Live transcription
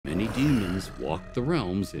demons walk the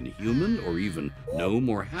realms in human or even gnome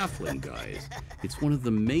or halfling guise. It's one of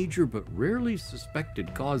the major but rarely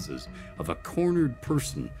suspected causes of a cornered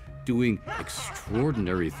person doing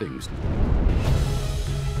extraordinary things.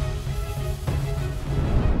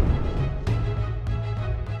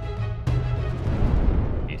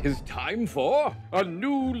 It is time for a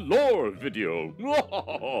new lore video.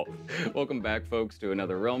 Welcome back, folks, to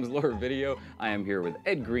another Realms lore video. I am here with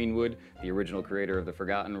Ed Greenwood, the original creator of the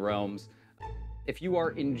Forgotten Realms. If you are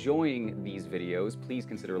enjoying these videos, please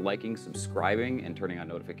consider liking, subscribing, and turning on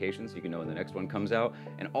notifications so you can know when the next one comes out.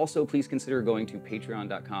 And also, please consider going to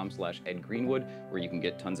patreon.com/EdGreenwood, where you can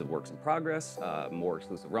get tons of works in progress, more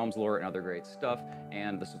exclusive Realms lore, and other great stuff.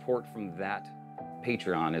 And the support from that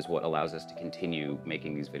Patreon is what allows us to continue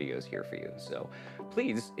making these videos here for you. So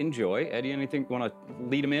please enjoy. Eddie, anything you want to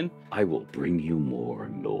lead them in? I will bring you more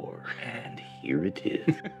lore, and here it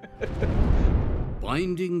is.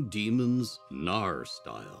 Binding demons Gnar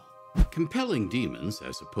style. Compelling demons,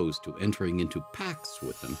 as opposed to entering into pacts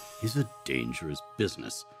with them, is a dangerous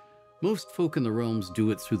business. Most folk in the realms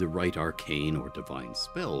do it through the right arcane or divine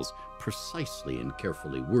spells, precisely and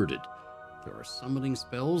carefully worded. There are summoning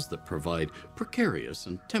spells that provide precarious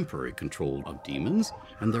and temporary control of demons,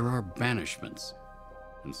 and there are banishments.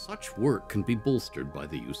 And such work can be bolstered by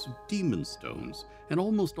the use of demon stones, and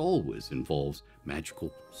almost always involves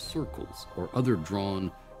magical circles or other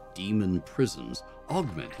drawn demon prisons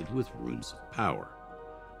augmented with runes of power.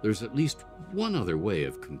 There's at least one other way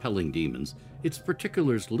of compelling demons. Its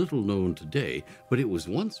particulars little known today, but it was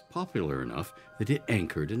once popular enough that it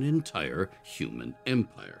anchored an entire human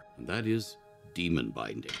empire, and that is demon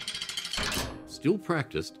binding. Still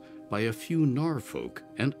practiced by a few Gnar folk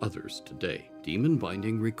and others today. Demon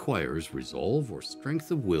binding requires resolve or strength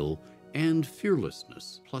of will and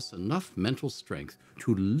fearlessness, plus enough mental strength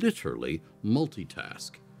to literally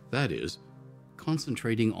multitask. That is,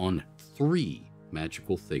 concentrating on 3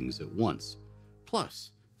 magical things at once,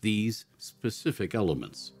 plus these specific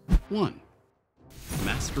elements. 1.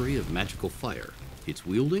 Mastery of magical fire, its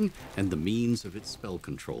wielding and the means of its spell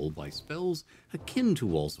control by spells akin to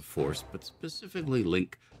walls of force but specifically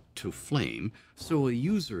linked to flame, so a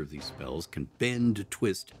user of these spells can bend,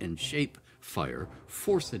 twist, and shape fire,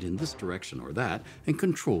 force it in this direction or that, and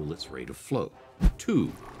control its rate of flow.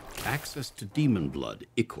 2. Access to demon blood,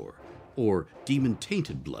 ichor, or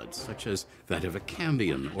demon-tainted blood, such as that of a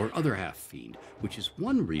cambion or other half-fiend, which is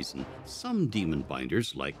one reason some demon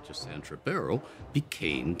binders, like Jassantra Barrow,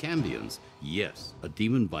 became cambions. Yes, a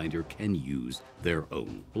demon binder can use their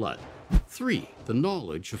own blood. 3. The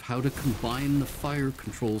knowledge of how to combine the fire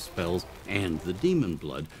control spells and the demon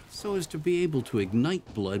blood so as to be able to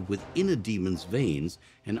ignite blood within a demon's veins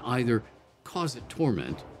and either cause it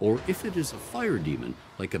torment, or if it is a fire demon,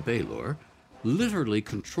 like a Balor, literally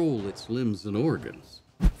control its limbs and organs.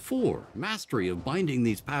 4. Mastery of binding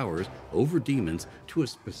these powers over demons to a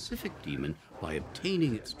specific demon by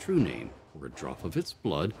obtaining its true name, or a drop of its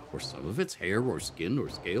blood, or some of its hair, or skin, or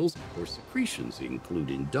scales, or secretions,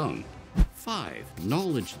 including dung. 5.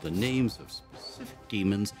 Knowledge of the names of specific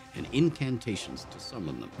demons and incantations to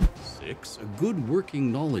summon them. 6. A good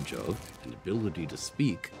working knowledge of and ability to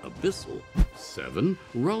speak Abyssal. 7.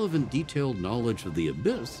 Relevant detailed knowledge of the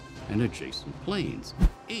Abyss and adjacent planes.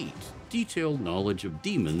 8. Detailed knowledge of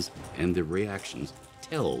demons and their reactions,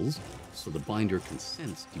 tells, so the binder can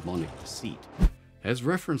sense demonic deceit. As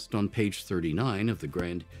referenced on page 39 of the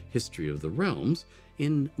Grand History of the Realms,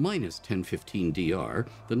 in -1015 DR,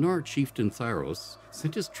 the Gnar chieftain Thyros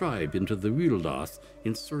sent his tribe into the Realmspeak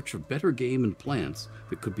in search of better game and plants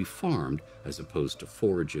that could be farmed as opposed to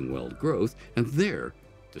foraging wild growth, and there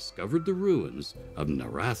discovered the ruins of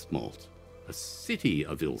Narathmalt, a city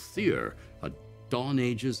of Ilthir, a Dawn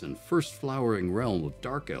Ages and first flowering realm of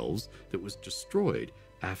dark elves that was destroyed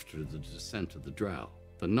after the descent of the Drow.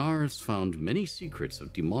 The Gnars found many secrets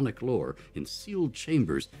of demonic lore in sealed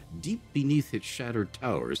chambers deep beneath its shattered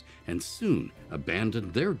towers, and soon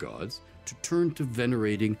abandoned their gods to turn to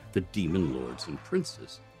venerating the demon lords and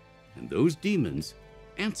princes. And those demons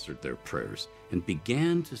answered their prayers and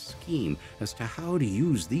began to scheme as to how to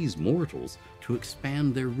use these mortals to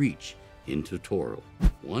expand their reach into Toril.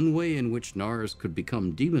 One way in which Gnars could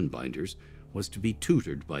become demon binders was to be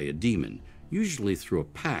tutored by a demon, usually through a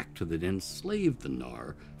pact that enslaved the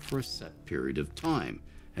Gnar for a set period of time,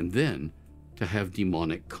 and then to have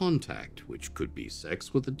demonic contact, which could be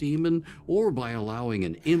sex with a demon, or by allowing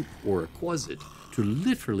an imp or a quasit to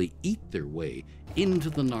literally eat their way into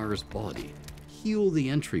the Gnar's body, heal the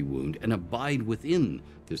entry wound, and abide within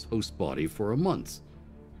this host body for a month.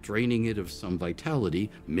 draining it of some vitality,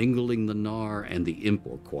 mingling the Gnar and the imp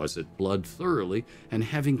or Quasit blood thoroughly, and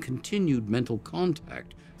having continued mental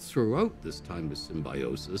contact throughout this time of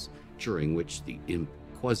symbiosis, during which the imp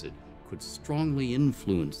Quasit could strongly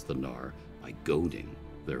influence the Gnar by goading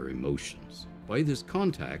their emotions. By this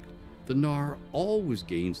contact, the Gnar always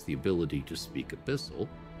gains the ability to speak Abyssal,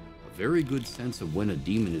 a very good sense of when a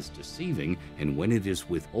demon is deceiving and when it is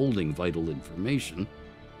withholding vital information,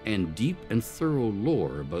 and deep and thorough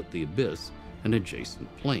lore about the Abyss and adjacent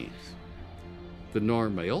planes. The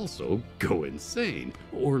Gnar may also go insane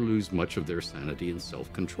or lose much of their sanity and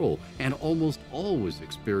self-control, and almost always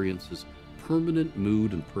experiences permanent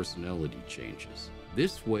mood and personality changes.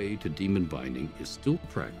 This way to demon binding is still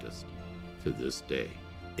practiced to this day.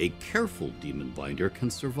 A careful demon binder can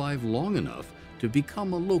survive long enough to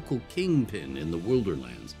become a local kingpin in the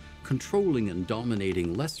Wilderlands, controlling and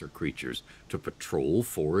dominating lesser creatures to patrol,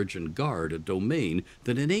 forage, and guard a domain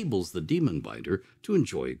that enables the demon binder to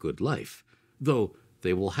enjoy a good life, though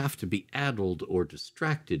they will have to be addled or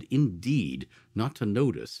distracted indeed not to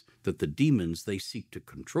notice that the demons they seek to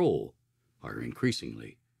control are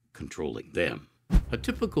increasingly controlling them. A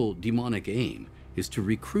typical demonic aim is to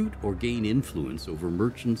recruit or gain influence over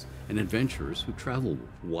merchants and adventurers who travel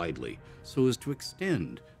widely, so as to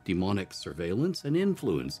extend demonic surveillance and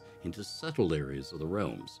influence into settled areas of the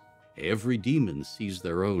realms. Every demon sees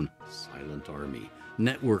their own silent army,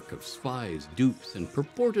 network of spies, dupes, and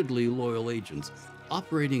purportedly loyal agents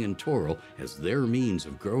operating in Toril as their means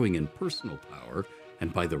of growing in personal power,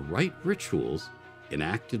 and by the right rituals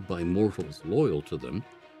enacted by mortals loyal to them,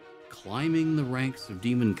 climbing the ranks of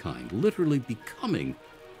demonkind, literally becoming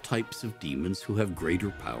types of demons who have greater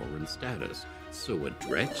power and status. So a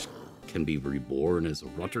Dretch can be reborn as a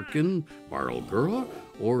Rutterkin, Barlgura,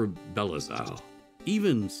 or Belazal.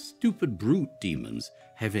 Even stupid brute demons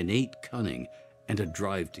have innate cunning and a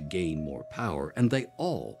drive to gain more power, and they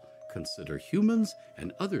all consider humans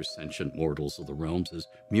and other sentient mortals of the realms as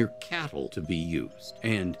mere cattle to be used,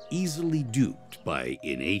 and easily duped by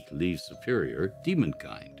innately superior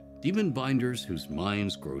demonkind. Demon binders whose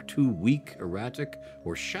minds grow too weak, erratic,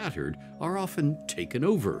 or shattered are often taken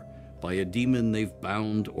over by a demon they've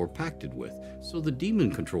bound or pacted with, so the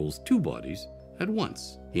demon controls two bodies at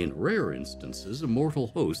once. In rare instances, a mortal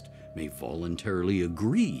host may voluntarily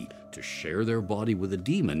agree to share their body with a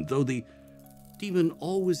demon, though the demon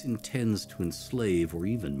always intends to enslave or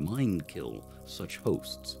even mind kill such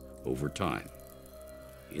hosts over time.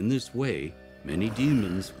 In this way, many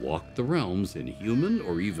demons walk the realms in human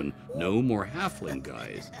or even gnome or halfling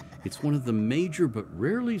guise. It's one of the major but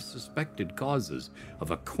rarely suspected causes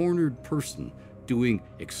of a cornered person doing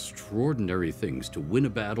extraordinary things to win a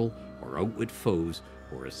battle or outwit foes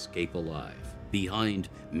or escape alive. Behind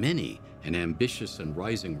many an ambitious and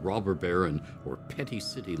rising robber baron or petty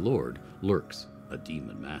city lord lurks a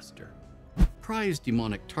demon master. Prized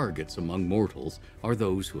demonic targets among mortals are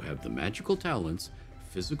those who have the magical talents,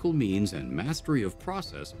 physical means, and mastery of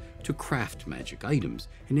process to craft magic items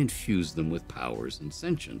and infuse them with powers and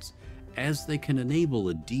sentience, as they can enable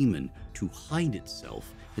a demon to hide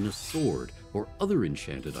itself in a sword or other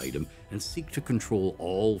enchanted item and seek to control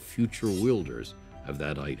all future wielders of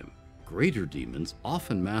that item. Greater demons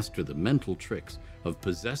often master the mental tricks of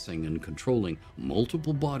possessing and controlling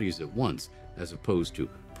multiple bodies at once, as opposed to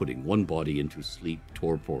putting one body into sleep,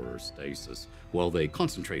 torpor, or stasis, while they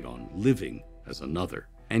concentrate on living as another,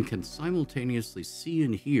 and can simultaneously see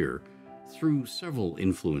and hear through several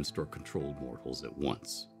influenced or controlled mortals at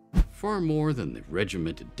once. Far more than the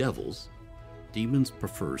regimented devils, demons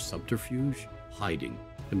prefer subterfuge, hiding,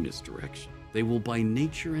 and misdirection. They will by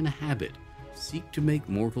nature and habit seek to make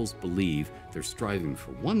mortals believe they're striving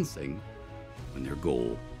for one thing when their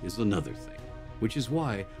goal is another thing, which is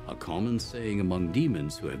why a common saying among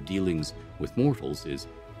demons who have dealings with mortals is,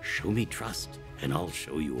 "Show me trust and I'll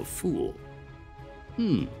show you a fool."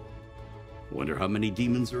 Wonder how many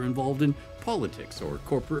demons are involved in politics or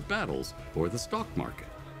corporate battles or the stock market.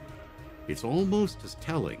 It's almost as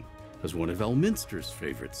telling as one of Elminster's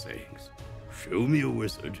favorite sayings, "Show me a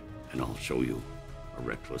wizard and I'll show you a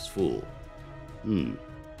reckless fool."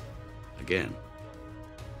 Again.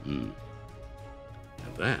 And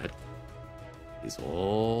that is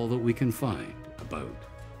all that we can find about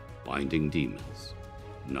binding demons,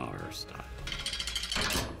 Gnar style.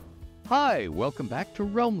 Hi, welcome back to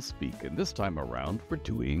Realmspeak, and this time around we're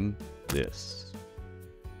doing this.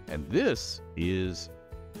 And this is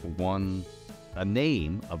a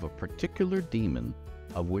name of a particular demon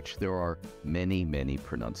of which there are many, many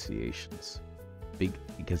pronunciations.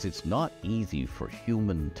 Because it's not easy for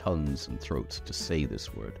human tongues and throats to say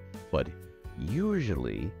this word, but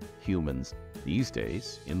usually humans these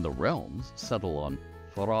days, in the realms, settle on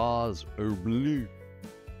FRAZ-URB'LUU.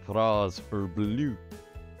 FRAZ-URB'LUU.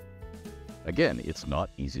 Again, it's not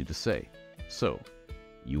easy to say, so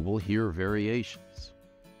you will hear variations.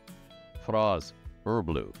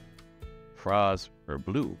 FRAZ-URB'LUU,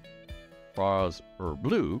 FRAZ-URB'LUU,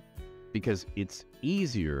 FRAZ-URB'LUU, because it's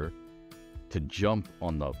easier to jump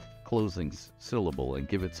on the closing syllable and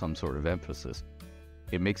give it some sort of emphasis.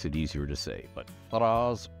 It makes it easier to say, but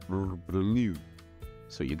FRAZ-URB'LUU.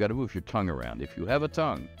 So you got to move your tongue around. If you have a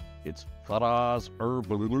tongue, it's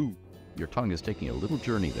FRAZ-URB'LUU. Your tongue is taking a little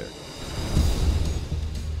journey there.